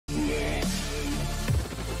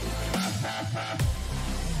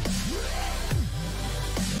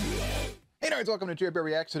Anyways, welcome to JerBear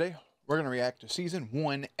Reacts. Today, we're going to react to Season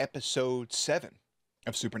 1, Episode 7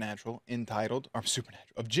 of Supernatural,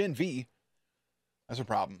 of Gen V. That's a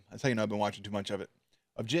problem. That's how you know I've been watching too much of it.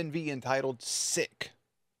 Of Gen V, entitled Sick.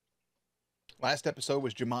 Last episode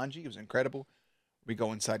was Jumanji. It was incredible. We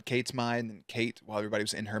go inside Kate's mind, and Kate, while everybody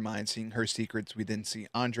was in her mind, seeing her secrets, we then see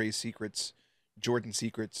Andre's secrets, Jordan's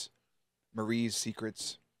secrets, Marie's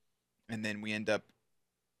secrets, and then we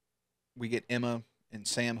get Emma and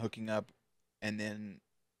Sam hooking up, and then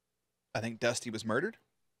I think Dusty was murdered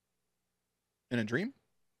in a dream.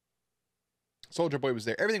 Soldier Boy was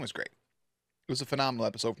there. Everything was great. It was a phenomenal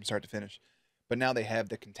episode from start to finish. But now they have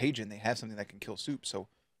the contagion. They have something that can kill Soup. So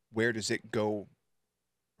where does it go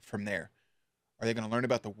from there? Are they going to learn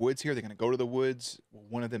about the woods here? Are they going to go to the woods? Will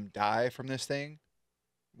one of them die from this thing?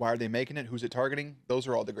 Why are they making it? Who's it targeting? Those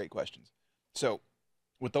are all the great questions. So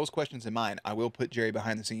with those questions in mind, I will put Jerry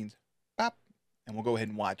behind the scenes. Bop, and we'll go ahead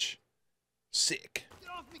and watch Sick. Get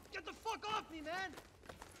off me! Get the fuck off me, man!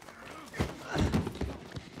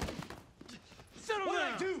 Settle down! What did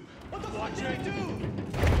I do? What the fuck did I do?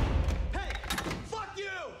 Hey! Fuck you!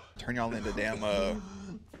 Turn y'all into damn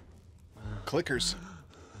clickers.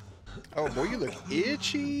 Oh boy, you look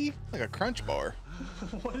itchy. Like a crunch bar.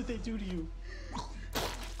 What did they do to you?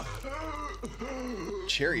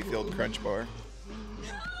 Cherry-filled crunch bar.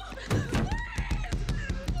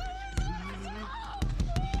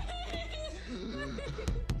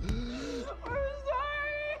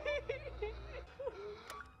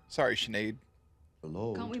 Sorry, Sinead.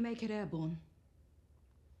 Hello. Can't we make it airborne?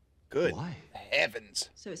 Good. Why? Heavens.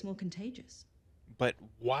 So it's more contagious. But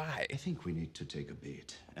why? I think we need to take a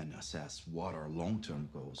beat and assess what our long-term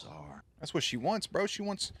goals are. That's what she wants, bro. She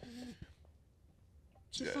wants...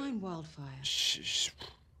 Define wildfire.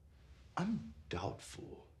 I'm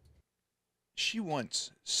doubtful. She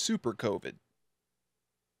wants super COVID.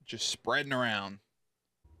 Just spreading around.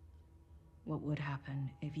 What would happen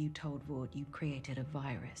if you told Ward you created a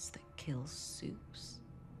virus that kills soups?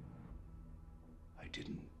 I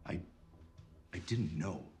didn't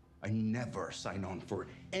know. I never signed on for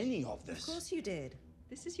any of this. Of course you did.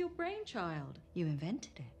 This is your brainchild. You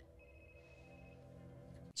invented it.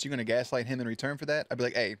 So you're going to gaslight him in return for that? I'd be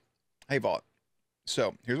like, hey Vaught.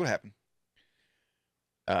 So here's what happened.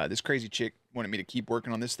 This crazy chick wanted me to keep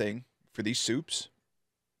working on this thing for these soups.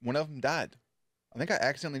 One of them died. I think I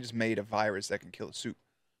accidentally just made a virus that can kill a soup.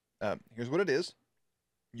 Here's what it is.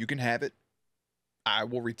 You can have it. I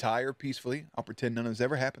will retire peacefully. I'll pretend none of this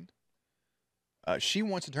ever happened. She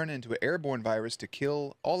wants to turn it into an airborne virus to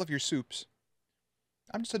kill all of your soups.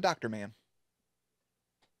 I'm just a doctor, man.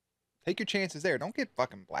 Take your chances there. Don't get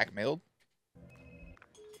fucking blackmailed.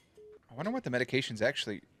 I wonder what the medication's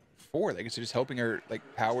actually for. Like, is it just helping her, like,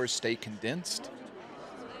 powers stay condensed?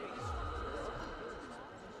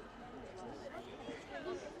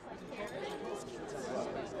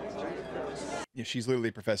 Yeah, she's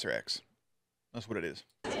literally Professor X. That's what it is.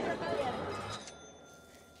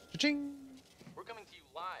 Cha-ching! We're coming to you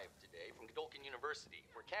live today from Godolphin University,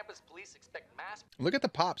 where campus police expect mass... Look at the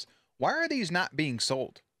pops. Why are these not being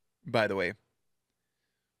sold, by the way?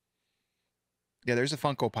 Yeah, there's a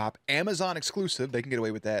Funko Pop. Amazon exclusive. They can get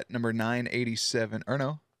away with that. Number 987. Or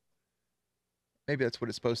no. Maybe that's what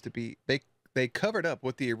it's supposed to be. They covered up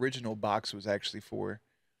what the original box was actually for.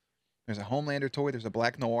 There's a Homelander toy. There's a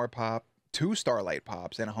Black Noir Pop. 2 Starlight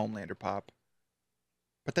Pops and a Homelander Pop.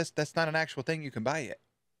 But that's not an actual thing you can buy yet.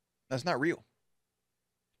 That's not real.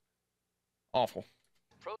 Awful.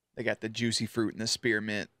 They got the Juicy Fruit and the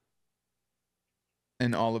Spearmint.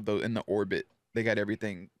 And all of those in the orbit. They got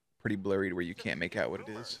everything pretty blurry to where you can't make out what it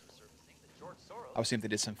is. I was seeing if they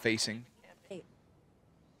did some facing.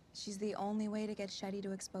 She's the only way to get Shetty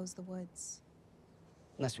to expose the woods.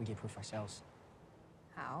 Unless we get proof ourselves.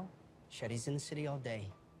 How? Shetty's in the city all day.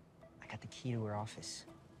 I got the key to her office.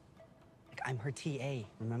 Like, I'm her TA,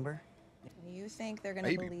 remember? You think they're gonna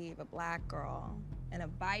Maybe. believe a black girl in a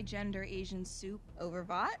bi-gender Asian soup over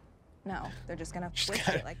Vought? No, they're just gonna twist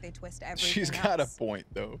it like they twist everything She's got else. a point,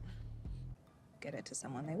 though. Get it to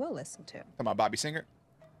someone they will listen to. Talking about Bobby Singer?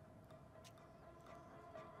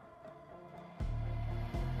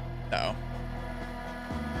 No.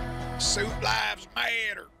 Soup Lives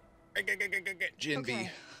Matter. Gen V.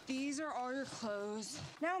 These are all your clothes.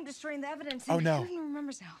 Now I'm destroying the evidence. Oh, no. Everyone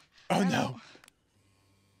remembers now. Oh, no.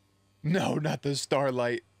 No, not the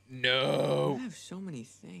Starlight. No. I have so many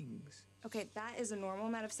things. Okay, that is a normal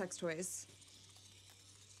amount of sex toys.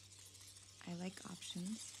 I like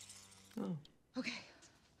options. Oh. Okay.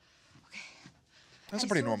 Okay. That's a I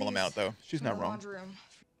pretty stole normal these amount, though. She's from not the wrong. laundry room.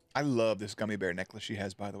 I love this gummy bear necklace she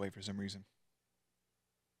has, by the way, for some reason.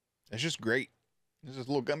 It's just great. There's just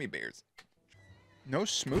little gummy bears. No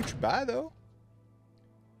smooch bye, though.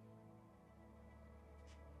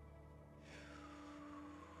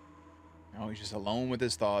 Oh, he's just alone with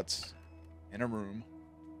his thoughts in a room.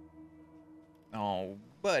 Oh,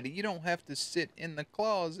 buddy, you don't have to sit in the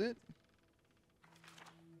closet.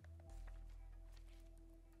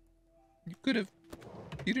 You could have.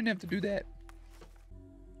 You didn't have to do that.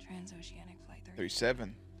 Transoceanic Flight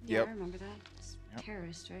 37. Yeah, Yep. I remember that. It's Yep.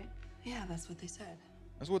 terrorist, right? Yeah, that's what they said.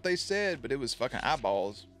 That's what they said, but it was fucking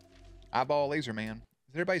eyeballs. Eyeball Laser Man.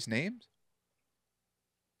 Is that everybody's names?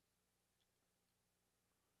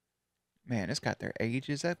 Man, it's got their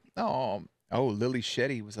ages. Oh, Lily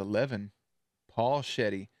Shetty was 11. Paul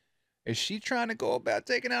Shetty. Is she trying to go about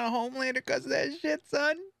taking out Homelander because of that shit,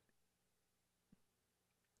 son?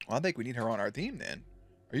 Well, I think we need her on our team then.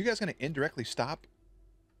 Are you guys going to indirectly stop?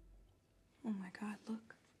 Oh my god,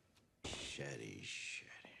 look. Shetty.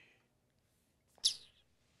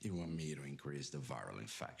 You want me to increase the viral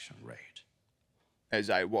infection rate? As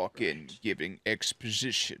I walk in, giving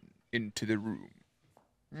exposition into the room.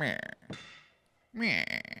 Meh. Meh.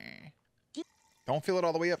 Don't feel it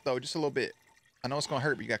all the way up, though. Just a little bit. I know it's going to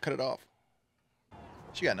hurt, but you got to cut it off.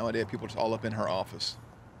 She got no idea people just all up in her office.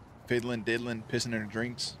 Fiddling, diddling, pissing in her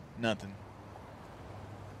drinks. Nothing.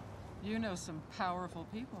 You know some powerful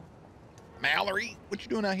people. Mallory, what you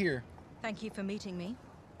doing out here? Thank you for meeting me.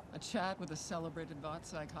 A chat with a celebrated bot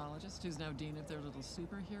psychologist who's now dean of their little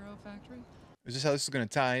superhero factory. Is this how this is going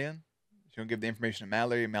to tie in? She's going to give the information to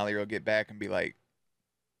Mallory, and Mallory will get back and be like...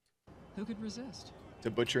 Who could resist?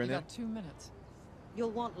 To Butcher and You them? got 2 minutes.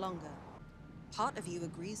 You'll want longer. Part of you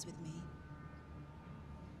agrees with me.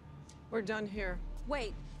 We're done here.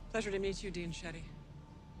 Wait. Pleasure to meet you, Dean Shetty.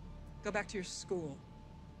 Go back to your school.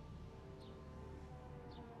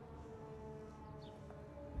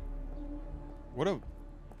 What a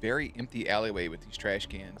very empty alleyway with these trash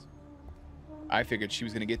cans. I figured she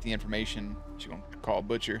was going to get the information. She's going to call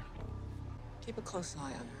Butcher. Keep a close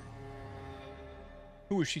eye on her.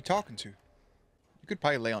 Who was she talking to? You could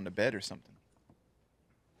probably lay on the bed or something.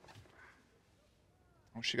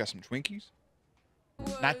 Oh, she got some Twinkies?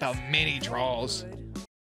 Not the mini draws.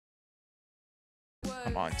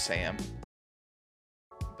 Come on, Sam.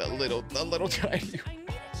 The little tiny.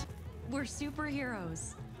 We're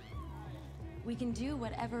superheroes. We can do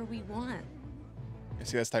whatever we want. You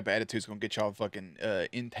see, that type of attitude's gonna get y'all fucking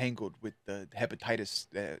entangled with the hepatitis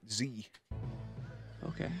Z.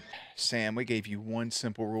 Okay. Sam, we gave you one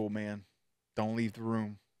simple rule, man. Don't leave the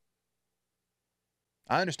room.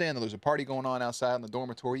 I understand that there's a party going on outside in the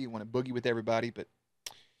dormitory. You want to boogie with everybody, but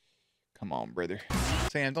come on, brother.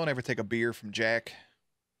 Sam, don't ever take a beer from Jack.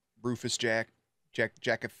 Rufus Jack.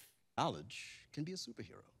 Jack if... Knowledge can be a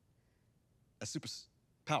superhero. A super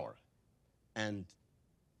power. And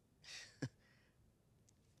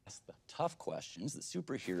Ask the tough questions that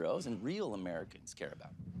superheroes and real Americans care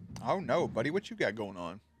about. Oh, no, buddy. What you got going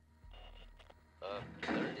on?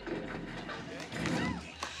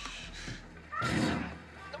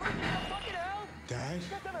 Dad?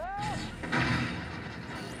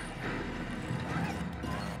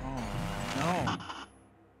 Oh, no.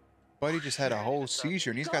 Buddy just had a whole seizure,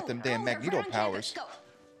 and he's got them damn Magneto powers.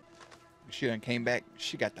 She done came back.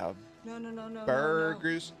 She got the No.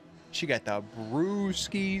 burgers. She got the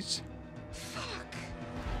brewskis.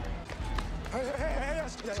 Hey,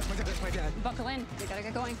 that's my dad. Buckle in. We gotta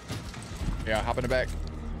get going. Yeah, hop in the back.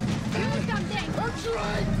 That's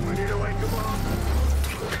right! We need to wake him up!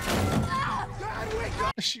 Dad, wake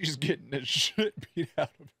up! She's getting the shit beat out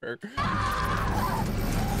of her.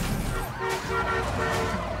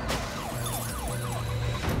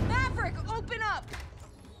 Maverick, open up!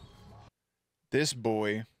 This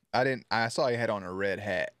boy, I saw he had on a red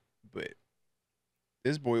hat, but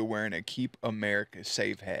this boy wearing a Keep America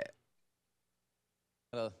Safe hat.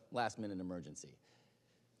 A last-minute emergency.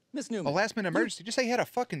 Miss A Newman. last minute emergency. Just say he had a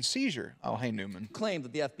fucking seizure. Oh, hey, Newman. Claim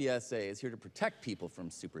that the FBSA is here to protect people from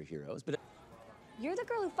superheroes, but You're the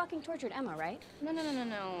girl who fucking tortured Emma, right?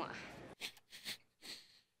 No.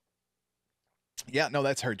 Yeah, no,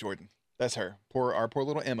 that's her, Jordan. That's her. Our poor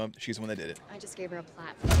little Emma. She's the one that did it. I just gave her a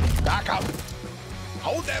platform. Back up.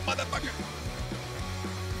 Hold that motherfucker.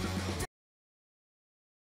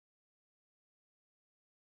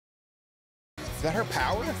 Is that her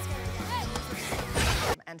power?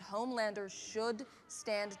 And Homelander should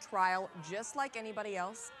stand trial just like anybody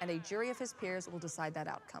else, and a jury of his peers will decide that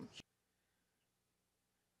outcome.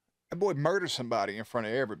 That boy murdered somebody in front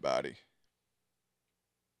of everybody.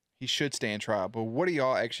 He should stand trial, but what are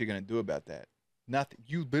y'all actually going to do about that? Nothing.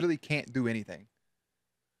 You literally can't do anything.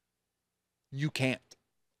 You can't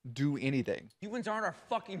do anything. Humans aren't our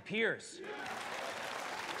fucking peers.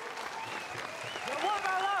 No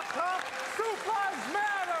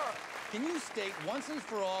Can you state once and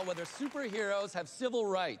for all whether superheroes have civil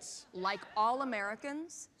rights? Like all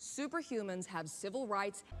Americans, superhumans have civil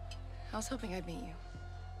rights. I was hoping I'd meet you.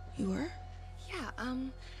 You were? Yeah,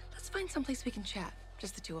 let's find someplace we can chat.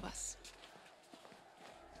 Just the two of us.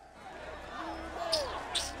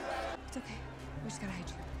 It's okay. We just gotta hide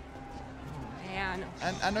you. Oh, man.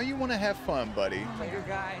 I know you want to have fun, buddy. Later,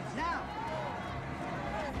 guys. Now.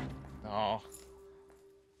 Oh.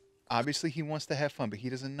 Obviously, he wants to have fun, but he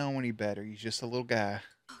doesn't know any better. He's just a little guy.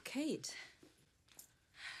 Oh, Kate.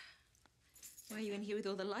 Why are you in here with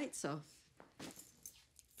all the lights off?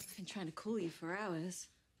 I've been trying to call you for hours.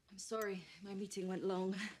 I'm sorry, my meeting went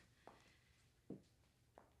long.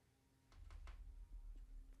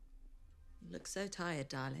 You look so tired,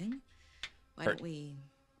 darling. Why don't we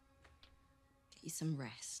get you some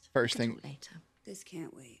rest? First We can thing- talk later. This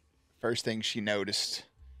can't wait. First thing she noticed,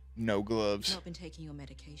 no gloves. You've not been taking your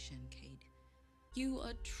medication, Kate. You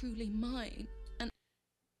are truly mine. And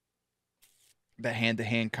The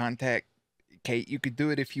hand-to-hand contact. Kate, you could do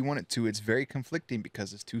it if you wanted to. It's very conflicting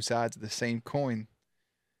because it's two sides of the same coin.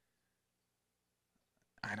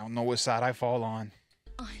 I don't know what side I fall on.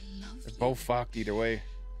 I love They're you. both fucked either way.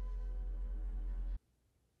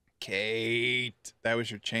 Kate, that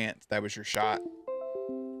was your chance. That was your shot.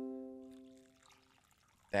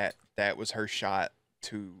 That was her shot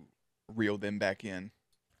to reel them back in.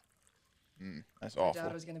 That's My awful.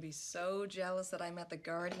 daughter's gonna be so jealous that I met the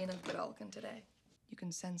guardian of Godolkin today. You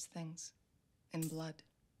can sense things in blood.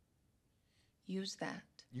 Use that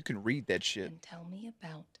You can read that shit. and tell me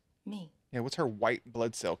about me. Yeah, what's her white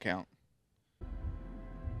blood cell count?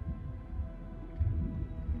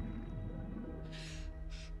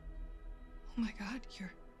 Oh my God,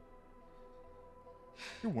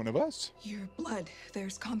 You're one of us. your blood.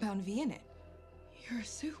 There's compound V in it. You're a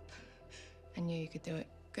soup. I knew you could do it.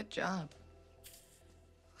 Good job.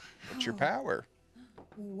 What's your power?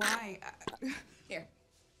 Why? Here,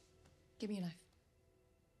 give me a knife.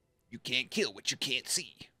 You can't kill what you can't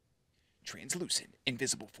see. Translucent,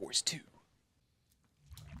 invisible force 2.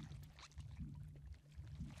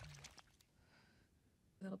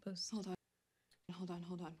 Little boost. Hold on.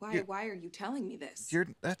 Yeah. Why are you telling me this?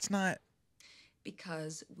 That's not.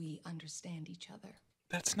 Because we understand each other.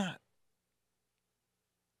 That's not.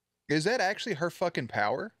 Is that actually her fucking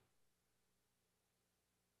power?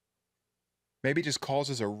 Maybe it just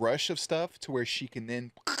causes a rush of stuff to where she can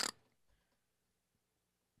then.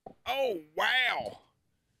 Oh, wow.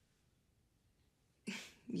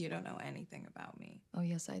 You don't know anything about me. Oh,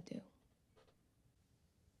 yes, I do.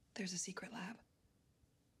 There's a secret lab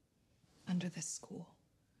under this school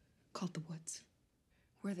called the Woods,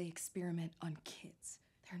 where they experiment on kids.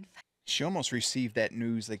 They're infected. She almost received that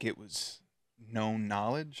news like it was known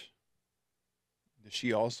knowledge. Does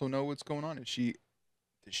she also know what's going on? Is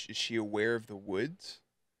she aware of the Woods?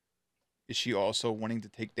 Is she also wanting to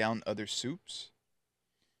take down other soups?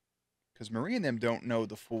 Because Marie and them don't know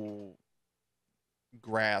the full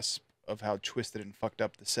grasp of how twisted and fucked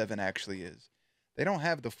up the Seven actually is. They don't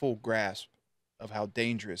have the full grasp of how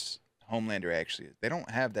dangerous Homelander actually is. They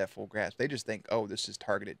don't have that full grasp. They just think, oh, this is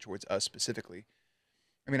targeted towards us specifically.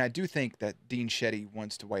 I mean, I do think that Dean Shetty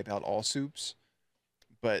wants to wipe out all soups,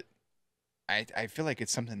 but I feel like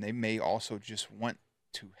it's something they may also just want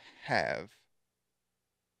to have.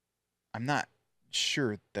 I'm not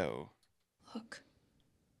sure, though. Look,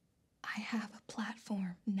 I have a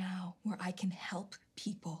platform now where I can help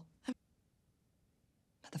people. I'm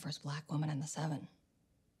But the first black woman in the Seven.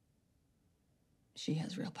 She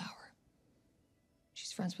has real power.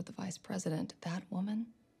 She's friends with the vice president. That woman,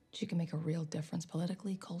 she can make a real difference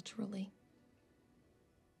politically, culturally.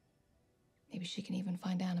 Maybe she can even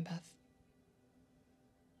find Annabeth.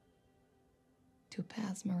 Two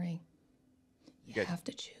paths, Marie. You have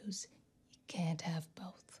to choose. You can't have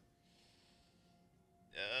both.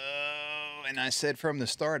 Oh, and I said from the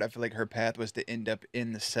start, I feel like her path was to end up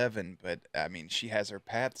in the Seven, but I mean, she has her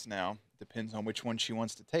paths now. Depends on which one she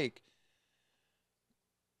wants to take.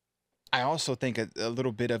 I also think a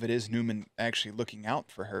little bit of it is Newman actually looking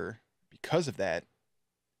out for her because of that,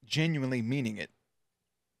 genuinely meaning it,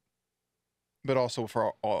 but also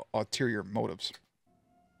for ulterior motives.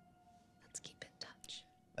 Let's keep in touch.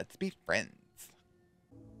 Let's be friends.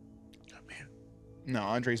 No,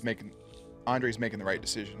 Andre's making the right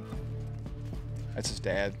decision. That's his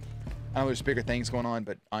dad. I know there's bigger things going on,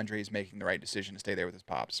 but Andre's making the right decision to stay there with his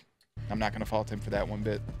pops. I'm not going to fault him for that one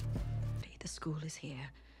bit. The school is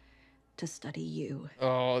here to study you.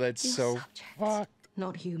 Oh, that's Your so subject, fucked.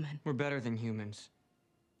 not human. We're better than humans.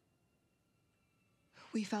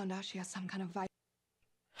 We found out she has some kind of virus.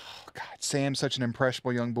 Oh, God Sam's such an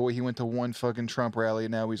impressionable young boy. He went to one fucking Trump rally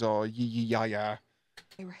and now he's all yee yee ya ya.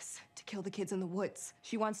 Virus to kill the kids in the woods.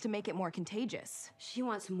 She wants to make it more contagious. She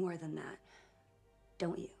wants more than that,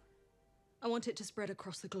 don't you? I want it to spread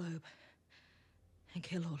across the globe and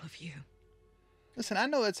kill all of you. Listen, I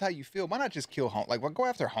know that's how you feel. Why not just kill home? Like, well, go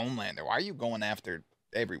after Homelander. Why are you going after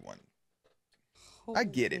everyone? I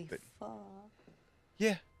get it, but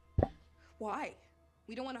yeah. Why?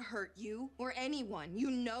 We don't want to hurt you or anyone.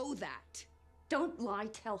 You know that. Don't lie,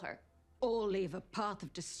 tell her. Or leave a path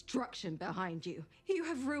of destruction behind you. You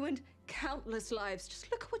have ruined countless lives.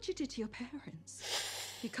 Just look at what you did to your parents.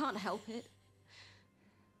 You can't help it.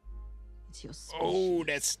 It's your species. Oh,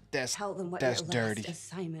 that's Tell them what that's your dirty. last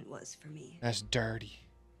assignment was for me. That's dirty.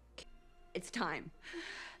 It's time.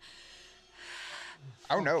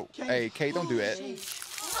 Oh no. Hey, Kate, don't do that.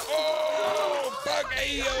 Oh, fuck.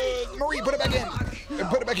 Hey, Marie, put it back in.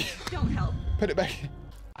 Put it back in. Don't help. Put it back in.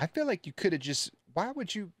 I feel like you could have just, why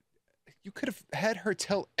would you could have had her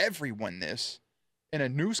tell everyone this in a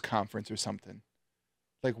news conference or something.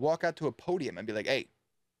 Like walk out to a podium and be like, hey,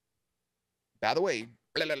 by the way,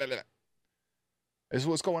 blah, blah, blah, blah. This is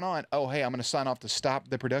what's going on. Oh, hey, I'm going to sign off to stop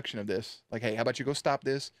the production of this. Like, hey, how about you go stop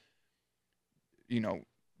this? You know,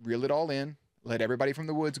 reel it all in, let everybody from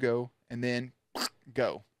the woods go, and then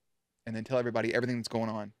go. And then tell everybody everything that's going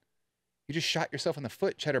on. You just shot yourself in the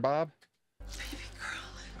foot, Cheddar Bob. Baby girl.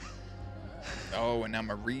 Oh, and now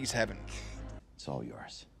Marie's having... It's all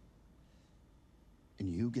yours. And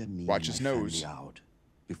you get me Watch and his my nose. family out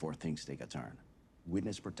before things take a turn.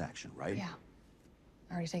 Witness protection, right? Yeah.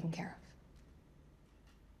 Already taken care of.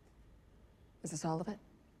 Is this all of it?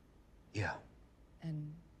 Yeah.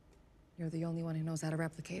 And you're the only one who knows how to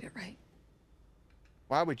replicate it, right?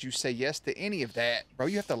 Why would you say yes to any of that? Bro,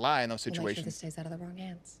 you have to lie in those We'll make sure situations. this stays out of the wrong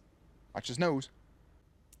hands. Watch his nose.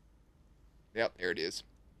 Yep, there it is.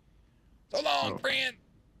 So long, friend.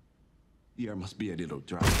 The air must be a little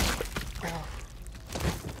dry.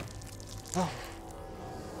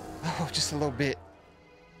 Oh, just a little bit.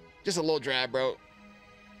 Just a little dry, bro.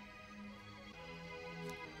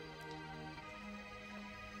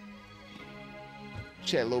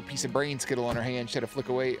 She had a little piece of brain skittle on her hand. She had to flick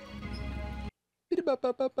away.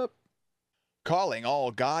 Calling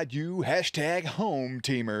all God you hashtag home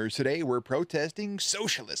teamers. Today we're protesting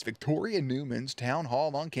socialist Victoria Newman's town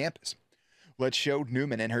hall on campus. Let's show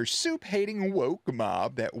Newman and her soup-hating woke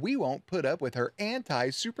mob that we won't put up with her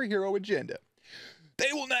anti-superhero agenda.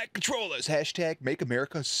 They will not control us. Hashtag make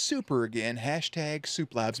America super again. Hashtag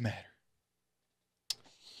soup lives matter.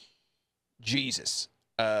 Jesus.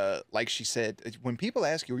 Like she said, when people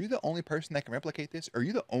ask you, are you the only person that can replicate this? Are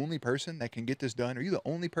you the only person that can get this done? Are you the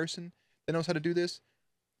only person that knows how to do this?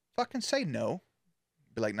 Fucking say no.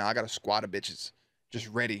 Be like, nah, I got a squad of bitches just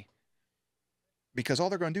ready. Because all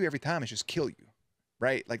they're going to do every time is just kill you.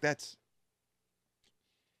 Right? Like that's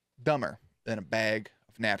dumber than a bag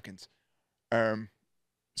of napkins.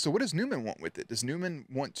 So what does Newman want with it? Does Newman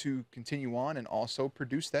want to continue on and also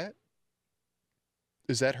produce that?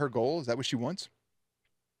 Is that her goal? Is that what she wants?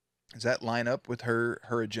 Does that line up with her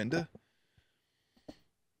agenda?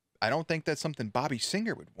 I don't think that's something Bobby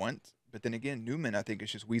Singer would want. But then again, Newman, I think,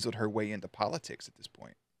 has just weaseled her way into politics at this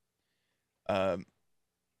point.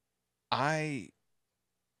 I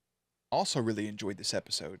also really enjoyed this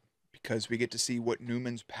episode because we get to see what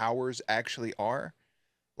Newman's powers actually are.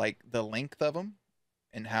 Like the length of them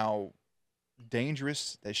and how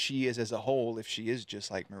dangerous that she is as a whole if she is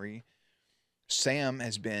just like Marie. Sam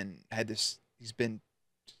has had this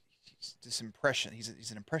impression.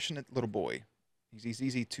 He's an impressionate little boy. He's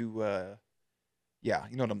easy to, yeah,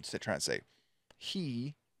 you know what I'm trying to say.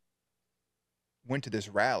 He went to this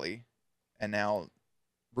rally, and now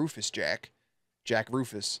Jack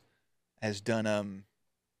Rufus, has done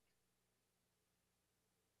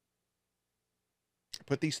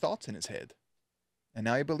put these thoughts in his head, and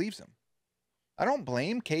now he believes them. I don't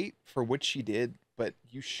blame Kate for what she did, but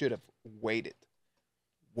you should have waited.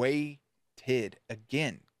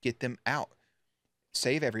 Again. Get them out.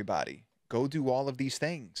 Save everybody. Go do all of these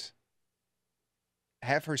things.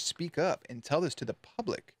 Have her speak up and tell this to the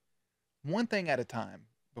public. One thing at a time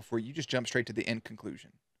before you just jump straight to the end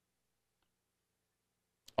conclusion.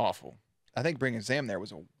 Awful. I think bringing Sam there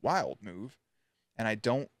was a wild move. And I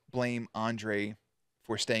don't blame Andre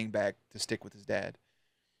for staying back to stick with his dad.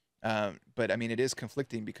 But I mean, it is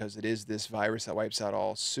conflicting because it is this virus that wipes out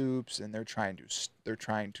all soups, and they're trying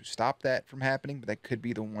to stop that from happening. But that could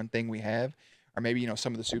be the one thing we have, or maybe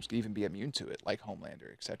some of the soups could even be immune to it, like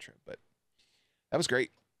Homelander, etc. But that was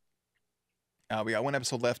great. We got one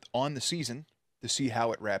episode left on the season to see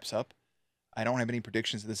how it wraps up. I don't have any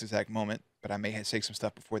predictions at this exact moment. but I may have say some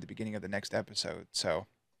stuff before the beginning of the next episode. So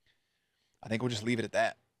I think we'll just leave it at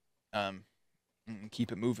that. And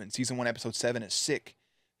keep it moving. Season 1, Episode 7 is Sick.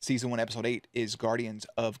 Season 1, Episode 8 is Guardians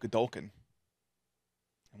of Godolkin.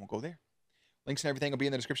 And we'll go there. Links and everything will be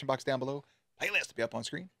in the description box down below. Playlist will be up on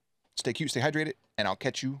screen. Stay cute, stay hydrated, and I'll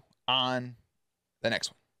catch you on the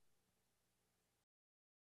next one.